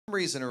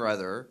reason or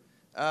other,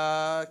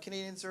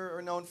 Canadians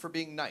are known for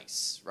being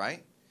nice,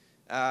 right?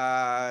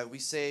 We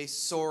say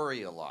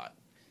sorry a lot.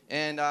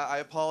 And I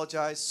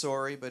apologize,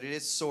 sorry, but it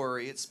is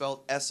sorry. It's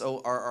spelled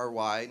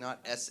S-O-R-R-Y, not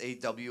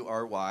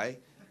S-A-W-R-Y.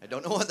 I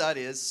don't know what that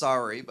is,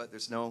 sorry, but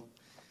there's no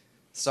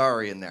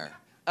sorry in there.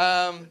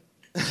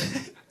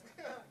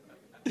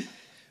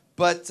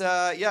 But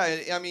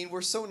yeah, I mean,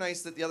 we're so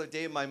nice that the other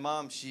day my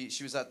mom, she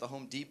was at the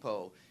Home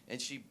Depot and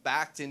she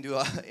backed into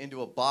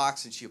a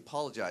box and she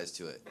apologized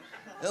to it.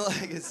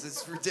 Like,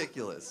 it's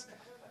ridiculous.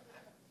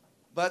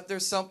 But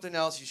there's something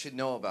else you should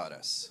know about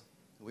us.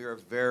 We are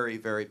very,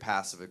 very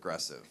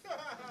passive-aggressive.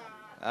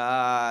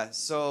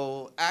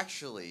 So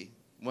actually,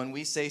 when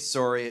we say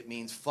sorry, it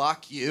means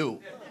fuck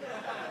you.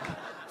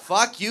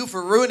 Fuck you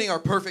for ruining our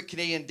perfect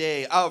Canadian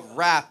day of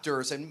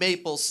raptors and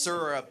maple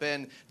syrup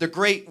and the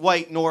great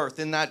white north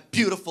and that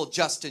beautiful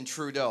Justin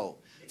Trudeau.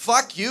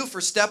 Fuck you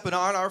for stepping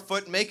on our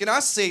foot and making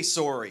us say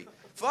sorry.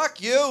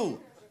 Fuck you.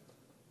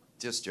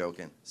 Just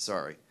joking.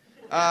 Sorry.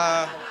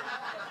 I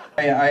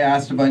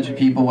asked a bunch of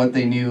people what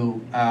they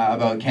knew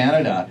about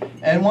Canada,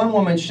 and one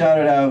woman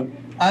shouted out,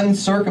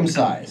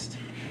 uncircumcised.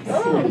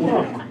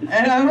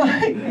 And I'm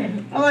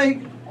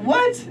like,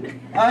 what?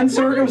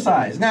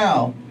 Uncircumcised.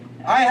 Now,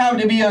 I happen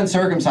to be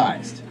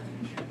uncircumcised,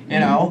 you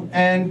know,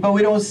 but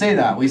we don't say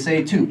that. We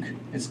say toque.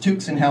 It's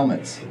toques and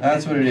helmets.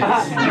 That's what it is.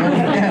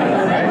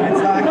 Right?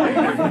 Exactly.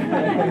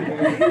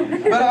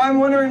 But I'm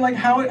wondering, like,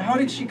 how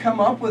did she come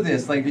up with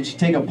this? Like, did she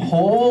take a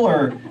poll,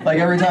 or like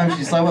every time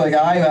she slept with a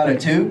guy who had a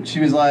toque,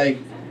 she was like,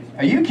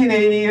 "Are you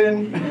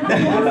Canadian?"